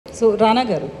So రానా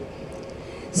గారు,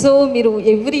 so మీరు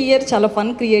every year చాలా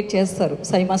ఫన్ క్రియేట్ చేస్తారు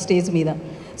సైమా స్టేజ్ మీద.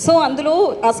 సో అందులో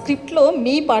ఆ స్క్రిప్ట్లో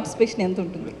మీ పార్టిసిపేషన్ ఎంత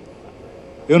ఉంటుంది?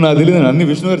 ఏమో నాకు తెలియదు, అన్ని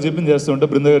విష్ణు గారు చెప్పింది చేస్తూ ఉంటారు,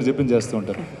 బృంద గారు చెప్పింది చేస్తూ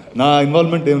ఉంటారు. నా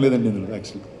ఇన్వాల్వ్మెంట్ ఏం లేదండి ఇందులో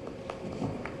యాక్చువల్లీ.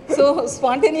 సో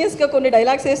స్పాంటేనియస్గా కొన్ని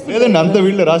డైలాగ్స్ వేస్తుంది లేదండి, అంత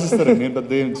వీళ్ళు రాసిస్తారు, నేను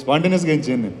పెద్ద స్పాంటేనియస్గా ఏం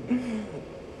చేయను నేను.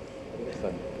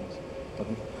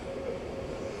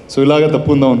 సో ఇలాగే తప్పు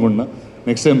ఉందాం అనుకుంటున్నా.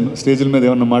 నెక్స్ట్ టైం స్టేజ్ల మీద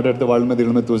ఏమన్నా మాట్లాడితే వాళ్ళ మీద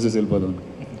వీళ్ళ మీద తోసేసి వెళ్ళిపోదాం.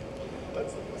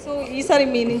 సో ఈసారి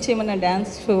మీ నుంచి ఏమన్నా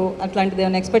డ్యాన్స్ షో అట్లాంటిది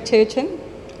ఏమైనా ఎక్స్పెక్ట్ చేయొచ్చని?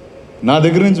 నా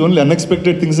దగ్గర నుంచి ఓన్లీ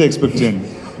అన్ఎక్స్పెక్టెడ్ థింగ్సే ఎక్స్పెక్ట్ చేయండి.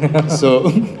 సో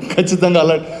ఖచ్చితంగా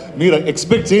అలా మీరు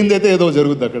ఎక్స్పెక్ట్ చేయింది అయితే ఏదో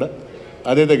జరుగుద్ది అక్కడ,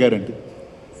 అదైతే గ్యారంటీ.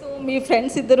 సో మీ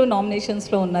ఫ్రెండ్స్ ఇద్దరు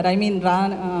నామినేషన్స్లో ఉన్నారు, ఐ మీన్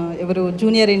ఎవరు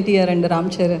junior NTR and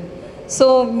Ram Charan. So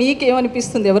మీకు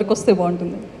ఏమనిపిస్తుంది, ఎవరికి వస్తే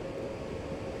బాగుంటుంది?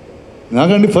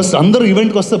 నాకండి ఫస్ట్ అందరూ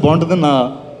ఈవెంట్కి వస్తే బాగుంటుందని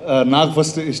నాకు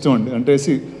ఫస్ట్ ఇష్టం అండి. అంటే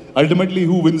ultimately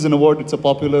who wins an award, it's a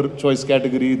popular choice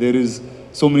category, there is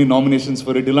so many nominations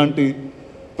for it, ఇలాంటి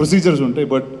ప్రొసీజర్స్ ఉంటాయి.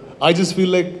 But I just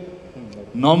feel like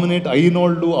nominate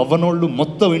అయినోళ్ళు అవ్వనోళ్ళు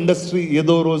మొత్తం ఇండస్ట్రీ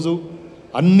ఏదో రోజు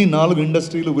అన్ని 4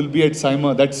 ఇండస్ట్రీలు will be at SIIMA.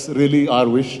 That's really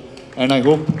are wish and I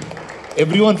hope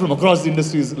everyone from across the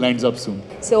industries lines up soon.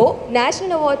 So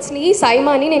national అవార్డ్స్ని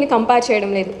సైమాని నేను compare చేయడం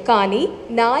లేదు, కానీ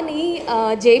నాని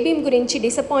జేబీఎం గురించి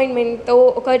డిసప్పాయింట్మెంట్తో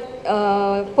ఒక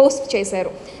పోస్ట్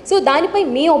చేశారు. సో దానిపై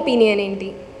మీ ఒపీనియన్ ఏంటి?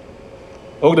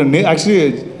 ఒకటండి, actually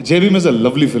JBM is a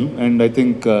lovely film and I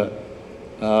think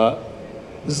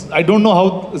I don't know how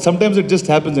sometimes it just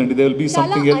happens and there will be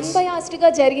something else. చాలా అన్బయాస్డ్గా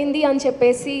జరిగింది అని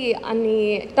చెప్పేసి అన్ని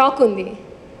టాక్ ఉంది.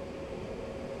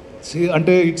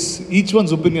 అంటే ఇట్స్ ఈచ్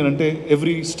వన్స్ ఒపీనియన్, అంటే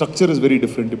every structure is very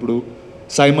different. ఇప్పుడు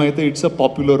సైమా అయితే ఇట్స్ అ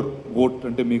పాపులర్ ఓట్,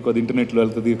 అంటే మీకు అది ఇంటర్నెట్లో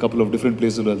వెళ్తుంది, కపుల్ ఆఫ్ డిఫరెంట్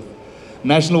ప్లేస్లో వెళ్తుంది.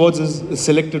 National awards is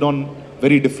selected on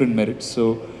very different merits, so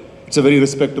it's a very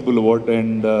respectable award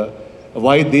and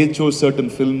why they chose certain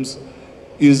films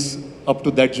is up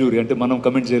to that jury. అంటే మనం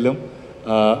comment చేయలేం.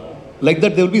 Like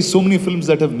that there will be so many films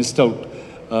that have missed out,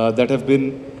 that have been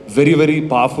very very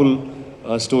powerful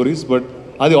stories, but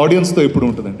అది ఆడియన్స్తో ఎప్పుడు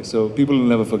ఉంటుందండి. So people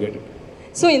will never forget it.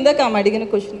 So ఇందాక ఆమె అడిగిన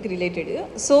క్వశ్చన్కి రిలేటెడ్,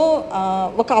 సో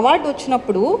ఒక అవార్డు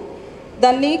వచ్చినప్పుడు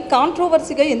దాన్ని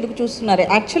కాంట్రోవర్సీగా ఎందుకు చూస్తున్నారు?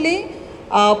 యాక్చువల్లీ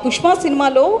పుష్ప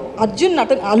సినిమాలో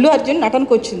అల్లు అర్జున్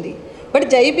నటనకు వచ్చింది, బట్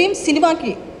జై భీమ్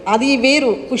సినిమాకి అది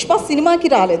వేరు, పుష్ప సినిమాకి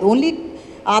రాలేదు, ఓన్లీ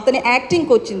అతని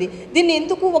యాక్టింగ్కి వచ్చింది. దీన్ని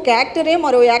ఎందుకు ఒక యాక్టరే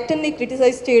మరో యాక్టర్ని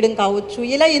క్రిటిసైజ్ చేయడం కావచ్చు,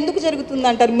 ఇలా ఎందుకు జరుగుతుంది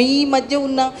అంటారు? మీ మధ్య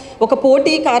ఉన్న ఒక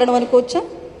పోటీ కారణం అనుకోవచ్చా?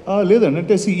 లేదండి,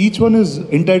 అంటే each one is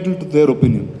entitle to their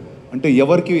opinion. అంటే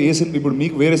ఎవరికి ఏ సినిమా, ఇప్పుడు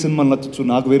మీకు వేరే సినిమాలు నచ్చచ్చు,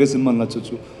 నాకు వేరే సినిమాలు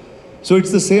నచ్చచ్చు. So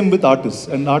it's the same with artist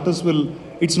and artist will,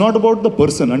 it's not about the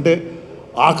person. అంటే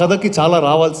ఆ కథకి చాలా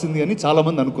రావాల్సింది అని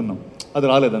చాలామంది అనుకున్నాం, అది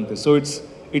రాలేదంతే. సో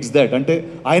ఇట్స్ దాట్, అంటే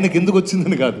ఆయనకి ఎందుకు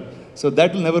వచ్చిందని కాదు. So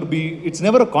that will never be, it's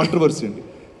never a controversy అండి.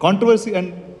 కాంట్రవర్సీ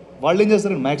అండ్ వాళ్ళు ఏం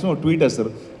చేస్తారండి, మ్యాక్సిమం ట్వీట్ వేస్తారు.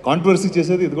 కాంట్రవర్సీ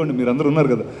చేసేది ఇదిగోండి మీరు అందరూ ఉన్నారు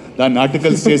కదా, దాన్ని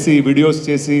ఆర్టికల్స్ చేసి వీడియోస్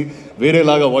చేసి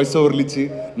వేరేలాగా వాయిస్ ఓవర్లు ఇచ్చి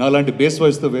నాలాంటి బేస్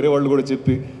వాయిస్తో వేరే వాళ్ళు కూడా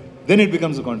చెప్పి, then it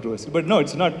becomes a controversy. But no,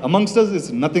 it's not amongst us,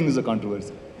 it's nothing is a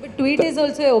controversy. But tweet is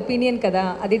also opinion కదా,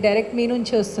 అది డైరెక్ట్ మీ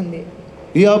నుంచి వస్తుంది.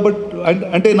 యా, బట్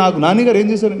అంటే నాకు నాని గారు ఏం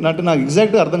చేశారు అంటే నాకు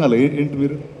ఎగ్జాక్ట్గా అర్థం కాలేదు. ఏంటి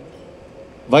మీరు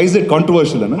వై ఇస్ ఇట్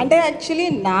కాంట్రవర్షియల్ అని? అంటే యాక్చువల్లీ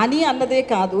నాని అన్నదే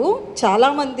కాదు,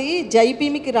 చాలామంది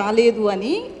జైపీమికి రాలేదు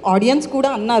అని ఆడియన్స్ కూడా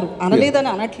అన్నారు, అనలేదని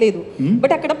అనట్లేదు.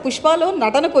 బట్ అక్కడ పుష్పలో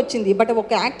నటనకు వచ్చింది, బట్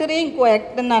ఒక యాక్టరే ఇంకో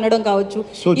యాక్టర్ని అనడం కావచ్చు.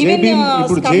 ఈవెన్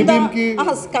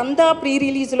స్కంద ప్రీ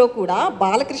రిలీజ్లో కూడా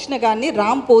బాలకృష్ణ గారిని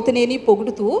రామ్ పోతినేని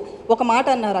పొగుడుతూ ఒక మాట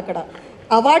అన్నారు అక్కడ,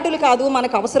 అవార్డులు కాదు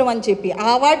మనకు అవసరం అని చెప్పి. ఆ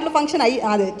అవార్డుల ఫంక్షన్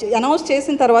అనౌన్స్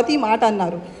చేసిన తర్వాత ఈ మాట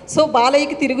అన్నారు. సో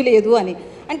బాలయ్యకి తిరుగులేదు అని.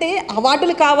 అంటే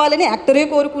అవార్డులు కావాలని యాక్టరే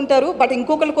కోరుకుంటారు, బట్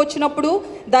ఇంకొకరికి వచ్చినప్పుడు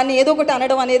దాన్ని ఏదో ఒకటి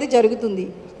అనడం అనేది జరుగుతుంది.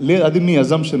 లేదు, అది మీ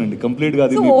అజంప్షన్ అండి, కంప్లీట్గా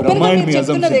అది మీ బ్రహ్మాండ్ మీ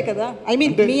అజంప్షన్ కదా. I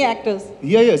mean me actors,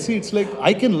 yeah see it's like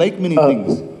I can like many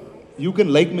things, you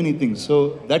can like many things, so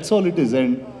that's all it is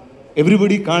and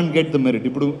everybody can't get the merit.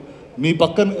 ఇప్పుడు మీ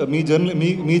పక్కన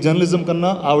మీ journalism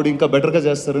కన్నా ఆవిడ ఇంకా బెటర్గా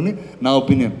చేస్తారని నా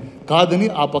opinion, కాదని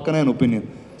ఆ పక్కన ఆయన ఒపీనియన్.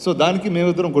 సో దానికి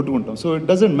మేమిద్దరం కొట్టుకుంటాం. So it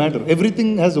doesn't matter,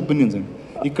 everything has opinions అండి.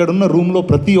 ఇక్కడున్న రూమ్లో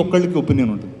ప్రతి ఒక్కళ్ళకి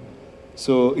ఒపీనియన్ ఉంటుంది.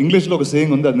 సో ఇంగ్లీష్లో ఒక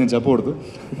సేయింగ్ ఉంది, అది నేను చెప్పకూడదు,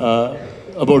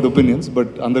 అబౌట్ ఒపీనియన్స్,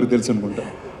 బట్ అందరికి తెలుసు అనుకుంటా.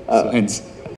 హెన్స్